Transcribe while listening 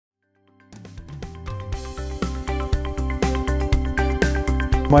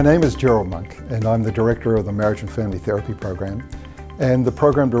My name is Gerald Monk, and I'm the Director of the Marriage and Family Therapy Program and the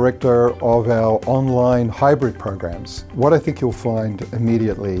Program Director of our online hybrid programs. What I think you'll find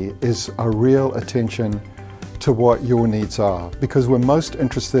immediately is a real attention to what your needs are, because we're most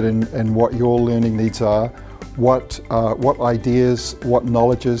interested in what your learning needs are, what ideas, what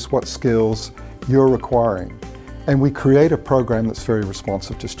knowledges, what skills you're requiring. And we create a program that's very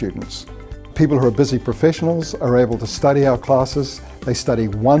responsive to students. People who are busy professionals are able to study our classes. They study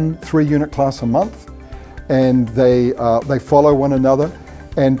one 3-unit class a month, and they follow one another.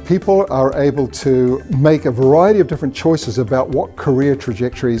 And people are able to make a variety of different choices about what career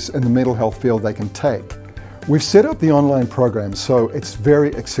trajectories in the mental health field they can take. We've set up the online program so it's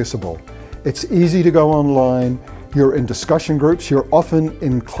very accessible. It's easy to go online. You're in discussion groups. You're often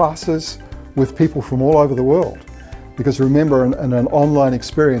in classes with people from all over the world. Because remember, an online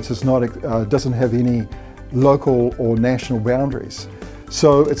experience doesn't have any local or national boundaries.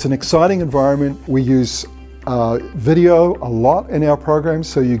 So it's an exciting environment. We use video a lot in our programs,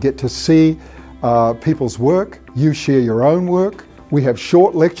 so you get to see people's work. You share your own work. We have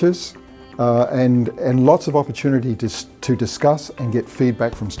short lectures and lots of opportunity to discuss and get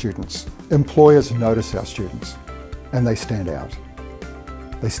feedback from students. Employers notice our students, and they stand out.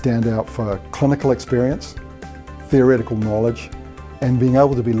 They stand out for clinical experience, theoretical knowledge, and being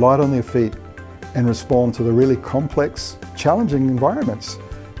able to be light on their feet and respond to the really complex, challenging environments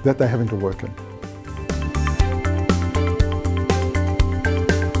that they're having to work in.